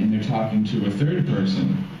side and they're talking to a third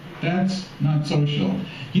person. That's not social.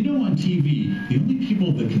 You know, on TV, the only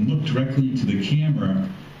people that can look directly into the camera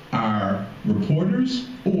are reporters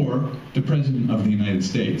or the President of the United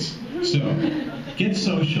States. So, get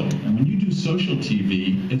social. And when you do social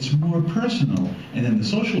TV, it's more personal. And then the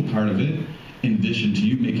social part of it, in addition to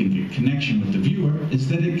you making a connection with the viewer, is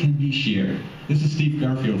that it can be shared. This is Steve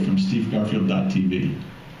Garfield from stevegarfield.tv.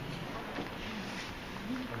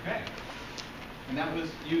 Okay. And that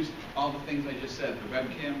was used, all the things I just said, the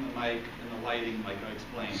webcam, the mic, and the lighting, like I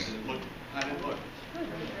explained. How did it look?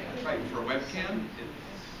 That's right, for a webcam,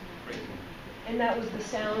 it's great. And that was the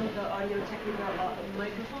sound, the audio technical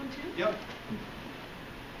microphone too? Yep.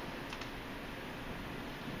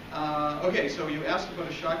 Okay, so you asked about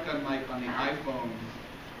a shotgun mic on the iPhone,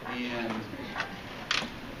 and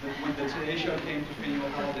when the Today Show came to Faneuil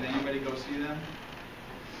Hall, did anybody go see them?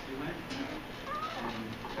 You went?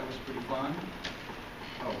 That was pretty fun.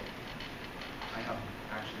 Oh, I have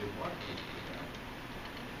actually a blog post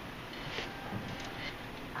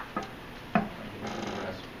for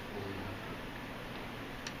that.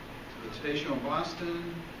 So the Today Show in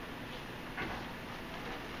Boston.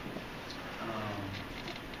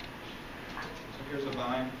 Here's a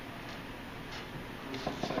vine. Just a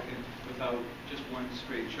second, without just one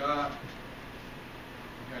straight shot.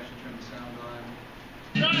 I should turn the sound on.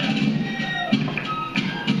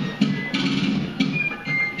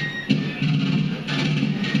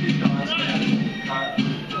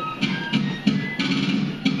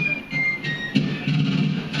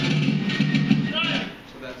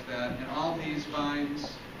 So that's that. And all these vines,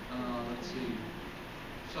 let's see,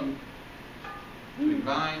 some doing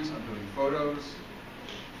vines, I'm doing photos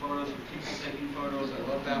of people taking photos. I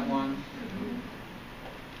love that one.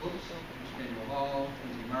 Oops, Faneuil Hall,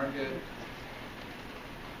 Quincy Market.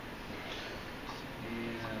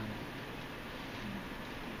 And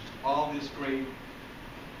all these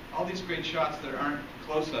great shots that aren't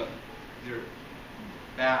close up, they're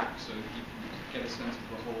back, so you can get a sense of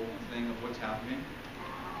the whole thing of what's happening.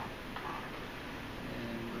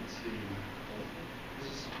 And let's see. This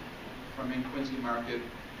is from in Quincy Market,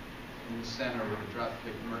 in the center where the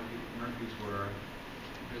dropkick Murphys were.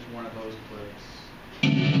 Here's one of those clips. I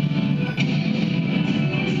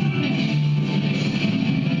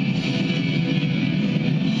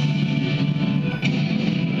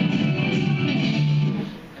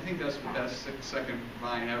think that's the best second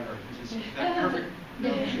vine ever. It's just that perfect.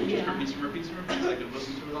 Murphys, I could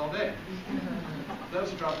listen to it all day. That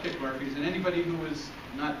was Dropkick Murphys, and anybody who was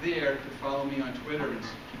not there could follow me on Twitter and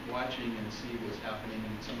keep watching and see what's happening.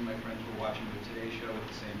 And some of my friends were watching the Today Show at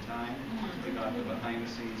the same time. They got the behind the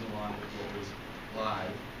scenes along with what was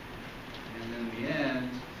live. And then in the end,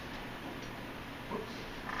 whoops.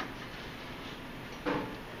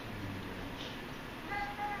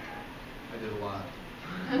 I did a lot.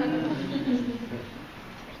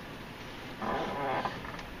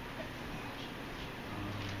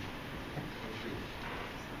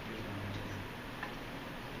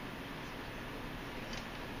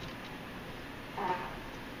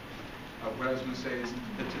 What I was going to say is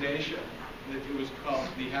the Today Show, it was called,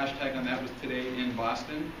 the hashtag on that was Today in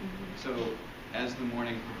Boston. So as the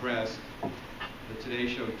morning progressed, the Today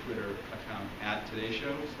Show Twitter account,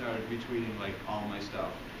 @TodayShow, started retweeting like all my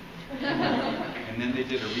stuff. And then they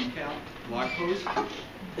did a recap blog post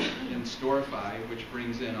in Storify, which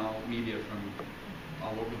brings in all media from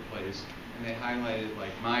all over the place. And they highlighted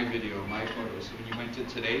like my video, my photos. So when you went to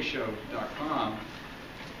todayshow.com,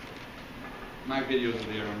 my videos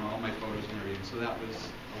are there and all my photos and everything. So that was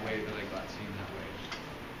a way that I got seen that way.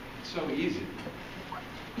 It's so easy.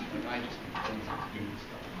 Like I just think things do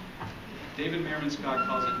stuff. David Meerman Scott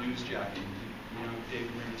calls it newsjacking. You know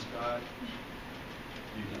David Meerman Scott?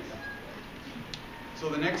 You know that. So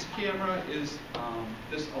the next camera is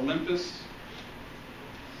this Olympus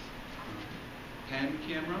pen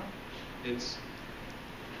camera. It's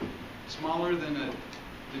smaller than a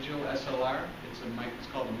digital SLR. It's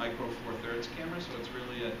called a Micro Four Thirds camera, so it's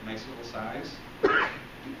really a nice little size.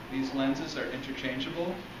 These lenses are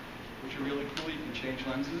interchangeable, which are really cool. You can change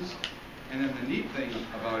lenses. And then the neat thing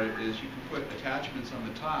about it is you can put attachments on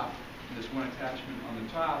the top. And this one attachment on the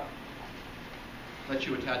top lets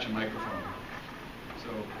you attach a microphone. So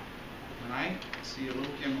when I see a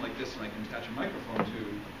little camera like this and I can attach a microphone to,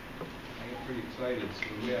 I get pretty excited. So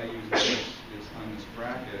the way I use this is on this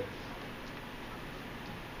bracket,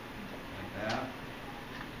 like that.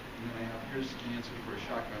 And then I have, here's the answer for a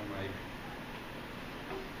shotgun mic.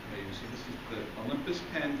 So this is the Olympus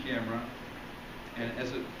Pen camera. And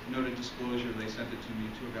as a noted disclosure, they sent it to me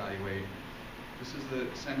to evaluate. This is the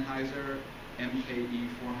Sennheiser MKE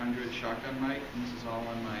 400 shotgun mic, and this is all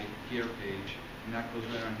on my gear page, and that goes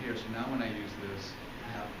right on here. So now when I use this,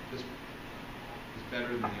 I have this is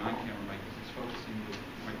better than the on-camera mic because it's focusing the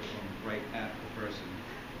microphone right at the person.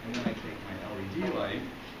 And then I take my LED light,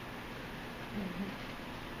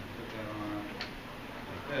 put that on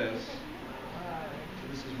like this. So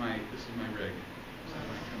this is my rig. So I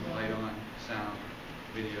turn the light on, sound,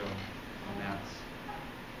 video, and that's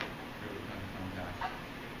really kind of compact.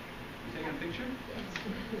 You taking a picture? Yes.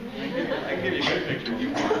 I can give you a good picture if you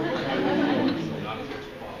want. Not as much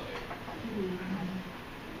quality.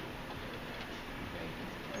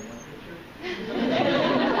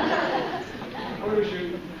 Photo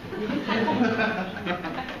shoot.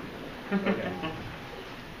 Okay.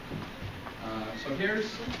 So here's.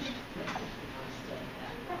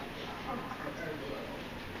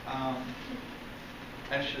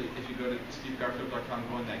 Actually, if you go to stevegarfield.com,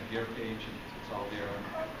 go on that gear page, it's all there.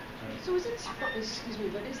 So is it, excuse me,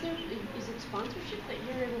 but is it sponsorship that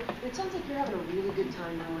you're able, it sounds like you're having a really good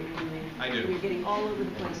time now what you're doing. I do. You're getting all over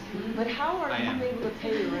the place. But how are you able to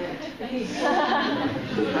pay your rent? How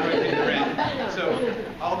do I pay the rent? So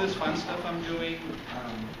all this fun stuff I'm doing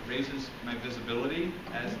raises my visibility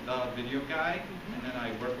as the video guy, and then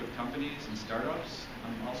I work with companies and startups.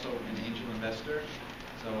 I'm also an angel investor.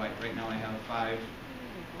 So right now I have 5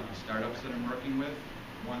 startups that I'm working with.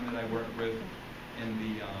 One that I work with in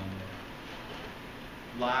the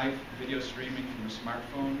live video streaming from a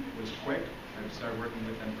smartphone was Quick. I started working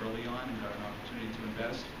with them early on and got an opportunity to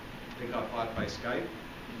invest. They got bought by Skype,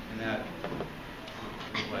 and that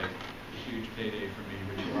was like a huge payday for me,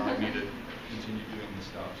 which allowed me to continue doing the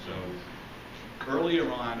stuff. So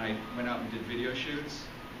earlier on, I went out and did video shoots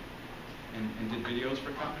and did videos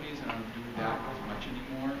for companies, and I don't do that as much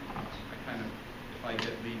anymore. I kind of, if I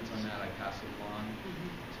get leads on that, I pass it along.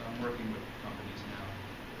 So I'm working with companies now.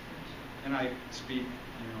 And I speak,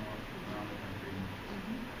 around the country.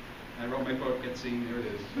 And I wrote my book, Get Seen, there it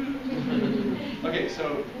is. Okay,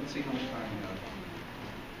 so let's see how much time we have.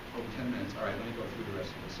 Over 10 minutes. All right, let me go through the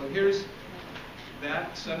rest of this. So here's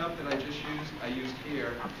that setup that I just used. I used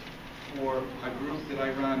here for a group that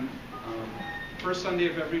I run first Sunday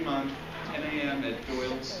of every month, 10 a.m. at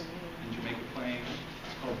Doyle's in Jamaica Plain.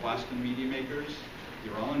 It's called Boston Media Makers.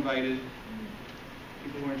 You're all invited.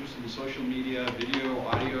 People who are interested in social media, video,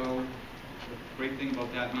 audio. The great thing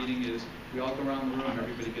about that meeting is we all go around the room,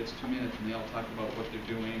 everybody gets 2 minutes, and they all talk about what they're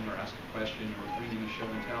doing or ask a question or reading a show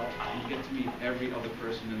and tell. And you get to meet every other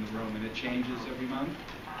person in the room, and it changes every month.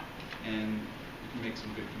 And you can make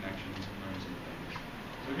some good connections and learn some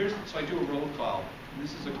things. So I do a roll call. And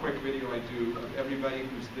this is a quick video I do of everybody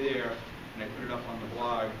who's there, and I put it up on the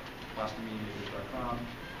blog, bostonmediamakers.com,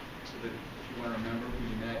 so that if you want to remember who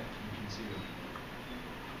you met, you can see them.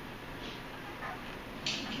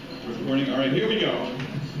 Recording. All right, here we go.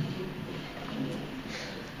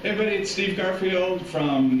 Hey everybody, it's Steve Garfield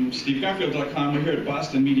from stevegarfield.com. We're here at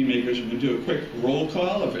Boston Media Makers. We're going to do a quick roll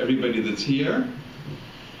call of everybody that's here.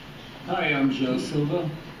 Hi, I'm Joe Silva.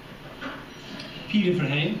 Peter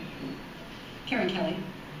Verheyen. Karen Kelly.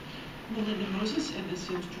 Melinda Moses,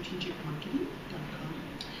 MSMStrategicMarketing.com.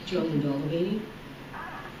 Joe Lindolabady.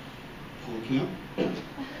 Paul Kemp.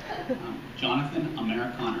 Jonathan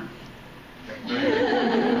Americana.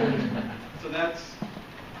 So that's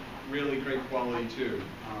really great quality too.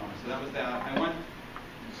 So that was that. I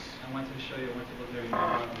wanted to show you, I went to look there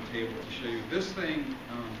on the table to show you this thing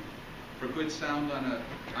for good sound on an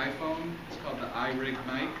iPhone. It's called the iRig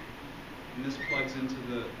mic. And this plugs into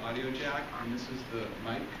the audio jack, and this is the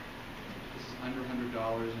mic. This is under $100,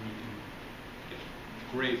 and you can get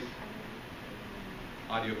great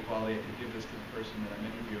audio quality. I could give this to the person that I'm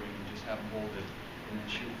interviewing and just have them hold it and then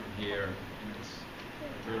shoot from here. And it's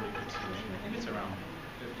a really good solution. I think it's around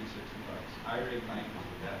 $50, $60. iRig mic is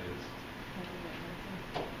what that is.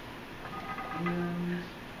 And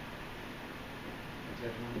is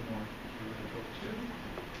that one more?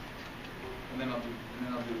 And then I'll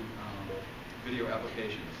do video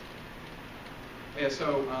applications. Yeah, so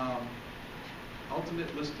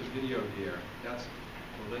ultimate list of video gear. That's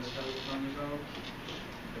the list I was telling you about.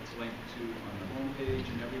 That's linked to on the home page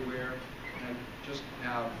and everywhere. And I just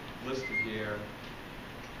have listed here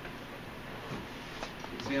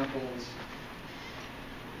examples,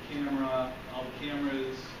 camera, all the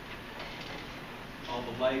cameras, all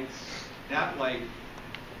the lights. That light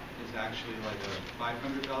is actually like a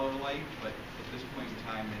 $500 light, but at this point in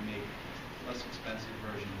time they make less expensive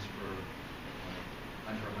versions for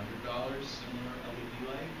under $100, similar LED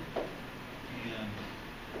light.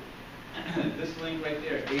 And this link right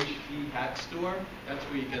there, HD Hat Store, that's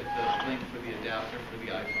where you get the link for the adapter for the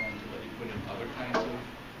iPhone to let you put in other kinds of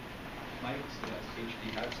mics. So that's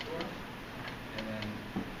HD Hat Store. And then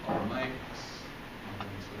all the mics. And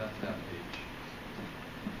so that's that page.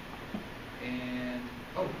 And,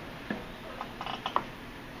 oh,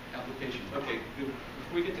 applications. Okay,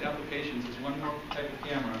 before we get to applications, there's one more type of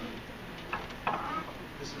camera.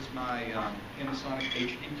 This is my Panasonic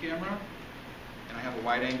HD camera. And I have a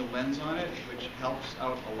wide-angle lens on it, which helps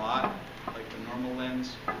out a lot. Like the normal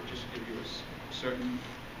lens will just give you a certain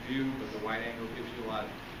view, but the wide angle gives you a lot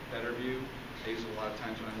better view. I use it a lot of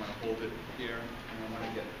times when I want to hold it here and I want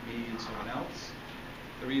to get me and someone else.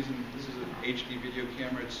 The reason this is an HD video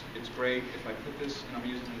camera, it's great. If I put this and I'm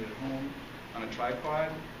using it at home on a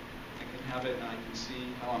tripod, I can have it and I can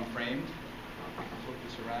see how I'm framed. I can flip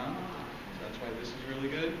this around. So that's why this is really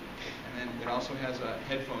good. And then it also has a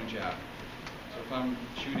headphone jack. So if I'm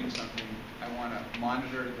shooting something, I want to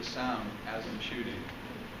monitor the sound as I'm shooting,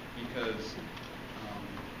 because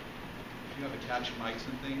if you have attached mics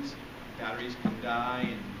and things, batteries can die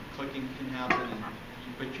and clicking can happen,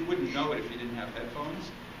 but you wouldn't know it if you didn't have headphones.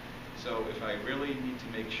 So if I really need to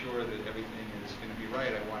make sure that everything is going to be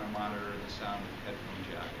right, I want to monitor the sound with the headphone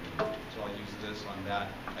jack. So I'll use this on that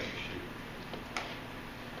type of shoot.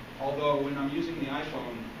 Although when I'm using the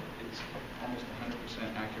iPhone, it's almost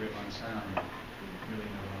 100% accurate on sound. Really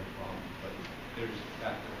no other problem, but there's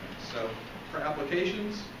that difference. So for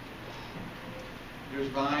applications, there's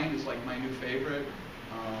Vine is like my new favorite.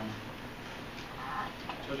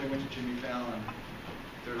 So I went to Jimmy Fallon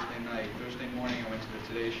Thursday night. Thursday morning I went to the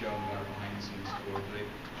Today Show and got a behind the scenes tour. Did they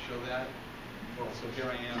show that? Well, so here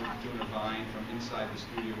I am doing a Vine from inside the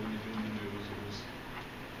studio when you're doing the news. It was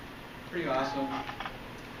pretty awesome.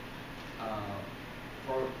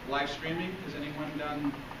 For live streaming, has anyone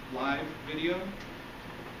done live video?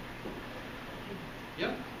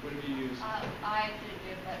 Yep. What have you used? I didn't do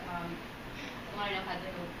it, but Lionel had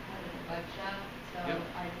like a web show, so yep.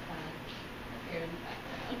 I just kind of appeared in the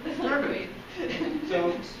background. Perfect. So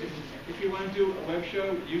if you want to do a web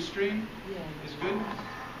show, Ustream is good.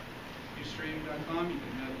 Ustream.com. You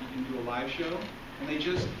can do a live show, and they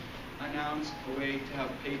just announced a way to have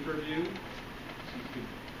pay-per-view. So you could,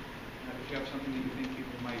 if you have something that you think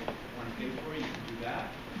people might want to pay for, you can do that.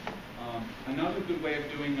 Another good way of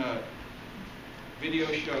doing a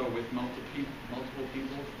video show with multiple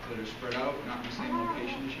people that are spread out, not in the same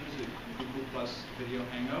location as you, is a Google Plus Video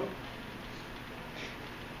Hangout.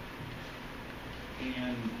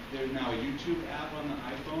 And there's now a YouTube app on the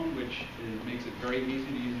iPhone, which makes it very easy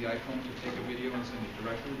to use the iPhone to take a video and send it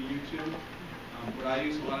directly to YouTube. What I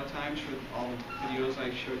use a lot of times for all the videos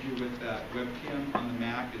I showed you with that webcam on the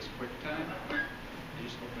Mac is QuickTime. You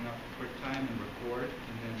just open up QuickTime and record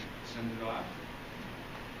and then send it off.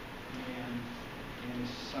 And in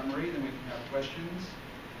summary, then we can have questions.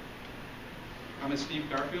 I'm at Steve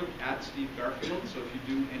Garfield, at Steve Garfield, so if you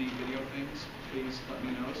do any video things, please let me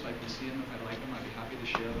know so I can see them. If I like them, I'd be happy to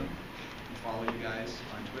share them and follow you guys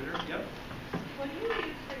on Twitter. Yep. What do you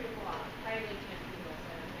use for your blog? I really can't do this.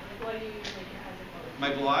 Like, what do you use as a blog?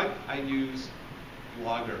 My blog, I use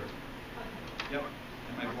Blogger. Okay. Yep.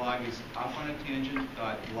 And my blog is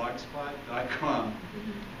offonatangent.blogspot.com.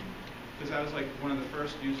 Because I was like one of the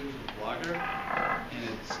first users of Blogger, and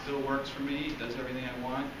it still works for me. It does everything I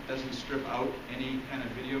want. It doesn't strip out any kind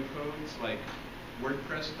of video codes like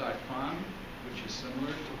WordPress.com, which is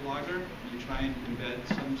similar to Blogger. You try and embed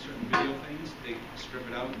some certain video things, they strip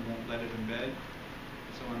it out and won't let it embed.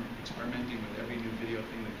 So I'm experimenting with every new video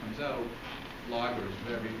thing that comes out. Blogger is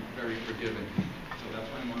very, very forgiving. So that's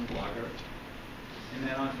why I'm on Blogger. And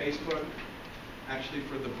then on Facebook, actually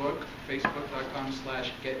for the book,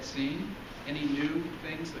 facebook.com/getseen. Any new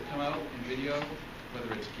things that come out in video,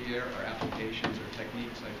 whether it's gear or applications or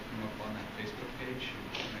techniques, I come up on that Facebook page.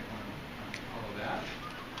 You might want to follow that.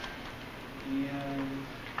 And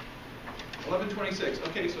 11:26.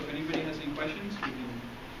 Okay, so if anybody has any questions, we can.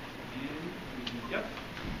 Yep.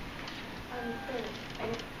 So I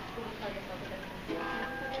guess would you call yourself a business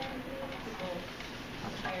people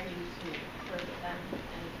hire you to work with them and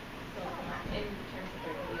so in terms of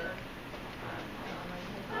their video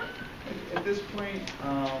online? At this point,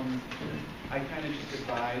 I kind of just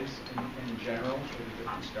advise in general for the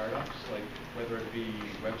different startups, like whether it be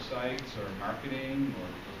websites or marketing or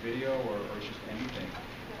video or just anything,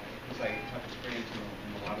 because I have experience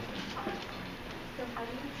in a lot of things. So how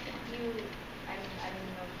do you, I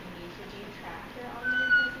don't know if you need to, do you track your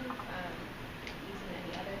online presence using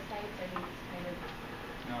any other sites, or do you just kind of?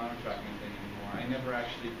 No, I don't track anything anymore. I never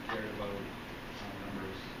actually cared about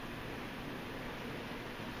numbers.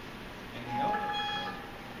 Anything else?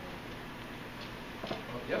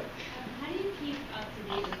 Oh, yep. How do you keep up to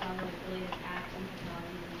date with all the latest apps and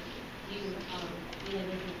technologies? Do you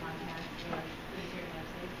listen to podcasts or go to your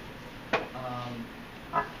website?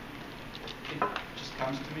 It just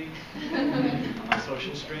comes to me on my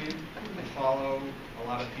social stream. I follow a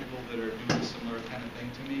lot of people that are doing a similar kind of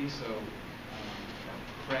thing to me, so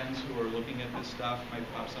friends who are looking at this stuff might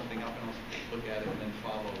pop something up and I'll look at it and then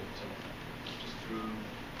follow. So just through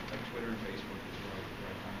like Twitter and Facebook is where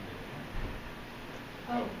I find it.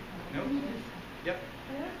 Oh. No? Yep.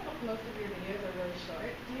 I noticed that most of your videos are really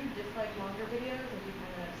short. Do you dislike longer videos, or do you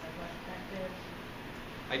find that it's like less effective?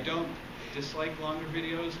 I don't dislike longer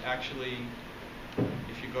videos. Actually,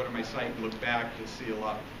 if you go to my site and look back, you'll see a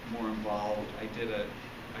lot more involved. I did a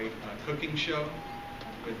cooking show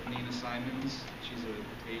with Nina Simons. She's an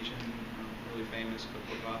Asian, really famous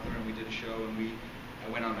cookbook author, and we did a show, and I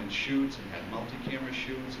went on shoots and had multi-camera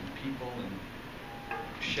shoots and people and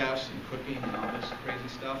chefs and cooking and all this crazy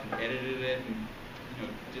stuff, and edited it and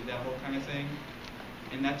did that whole kind of thing.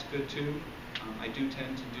 And that's good too. I do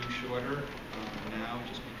tend to do shorter now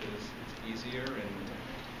just because it's easier, and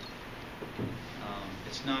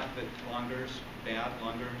it's not that longer's bad,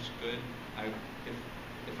 longer's good.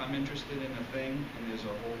 If I'm interested in a thing and there's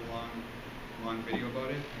a whole long video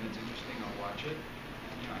about it and it's interesting, I'll watch it.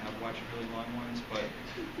 I have watched really long ones, but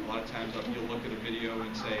a lot of times you'll look at a video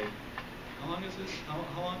and say, how long is this?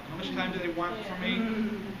 How much time do they want from me?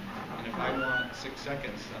 And if I want 6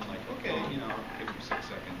 seconds, I'm like, okay, I'll give them 6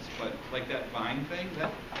 seconds. But like that Vine thing,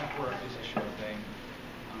 that work is a short thing.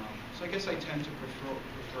 So I guess I tend to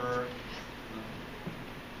prefer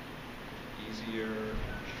easier,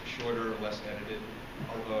 shorter, less edited.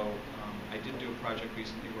 Although I did do a project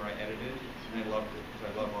recently where I edited, and I loved it because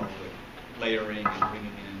I love all the layering and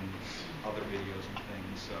bringing in other videos and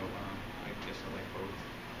things. So I guess I like both.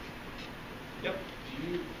 Yep.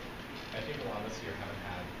 I think a lot of us here haven't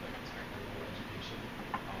had like a technical education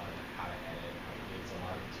on how to edit, how to do. So a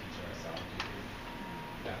lot of teach ourselves. Do you think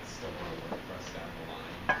that's still going to work for us down the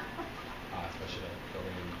line? Especially like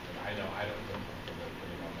going in, I know I don't feel comfortable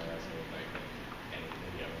putting on my resume like any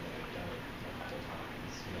video that I've done it a couple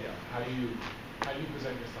times. Yeah. How do you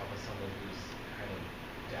present yourself as someone who's kind of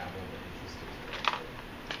dabbled and interested in it?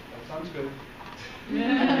 That sounds good.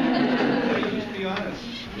 Just be honest,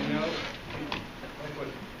 like what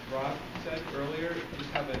Rob said earlier,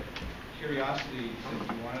 just have a curiosity that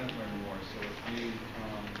you want to learn more. So if you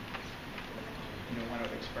want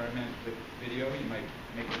to experiment with video, you might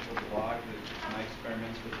make it a blog that's my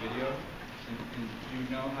experiments with video, and you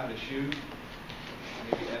know how to shoot,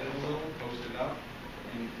 maybe edit a little, post it up,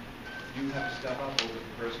 and you have to step up over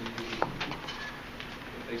the person who,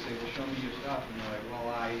 if they say, well, show me your stuff, and you're like, well,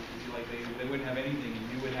 they wouldn't have anything, and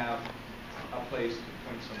you would have a place to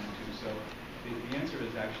point someone to. So the answer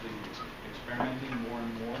is actually experimenting more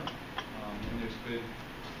and more, and there's good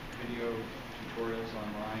video tutorials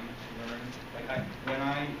online to learn. Like when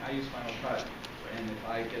I use Final Cut, and if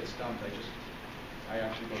I get stumped, I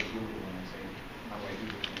actually go to Google and I say, how do I do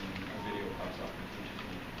this? And a video pops up and teaches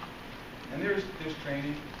me. And there's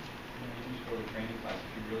training. You can just go to a training class if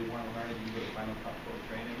you really want to learn it. You can go to Final Cut Pro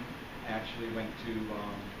training. I actually went to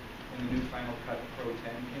when the new Final Cut Pro 10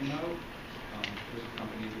 came out. There was a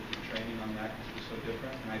company that did training on that because it was so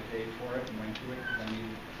different, and I paid for it and went to it because I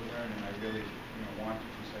needed to learn, and I really wanted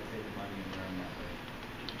to, so I paid the money and learned that way.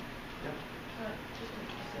 Yep. Just to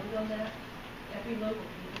build on that, every local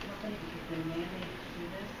TV company, because they're mandated to do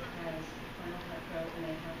this, has Final Cut Pro, and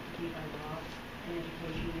they have to be by law an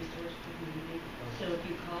education resource for the community. So if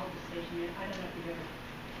you call the station, I don't know if you've ever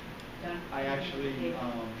done. I actually.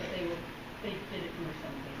 They did it for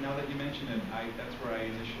something. Now that you mention it, that's where I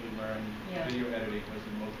initially learned video editing was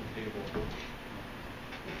in local cable.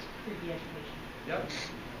 It's free education. Yep.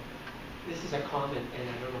 This is a comment, and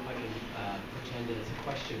I don't know if I can pretend that it's a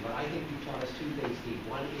question, but I think you taught us two things, Steve.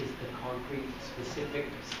 One is the concrete, specific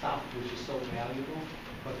stuff, which is so valuable.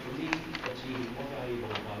 But for me, what's even more valuable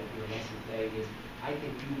about your lesson today is I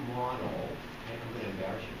think you model, and I'm going to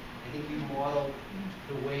embarrass you, I think you model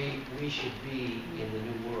the way we should be in the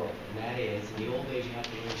new world. And that is, in the old days, you have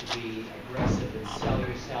to learn to be aggressive and sell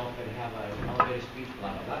yourself and have an elevator speech,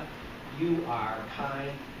 blah, blah, blah. you are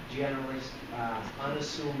kind, generous,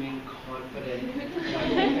 unassuming, confident. And I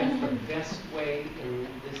think that's the best way in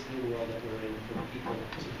this new world that we're in for people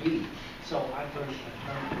to be. So I've learned a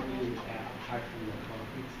ton from you apart from the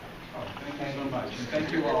concrete stuff. Oh, thank you so much. And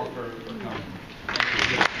thank you all for coming.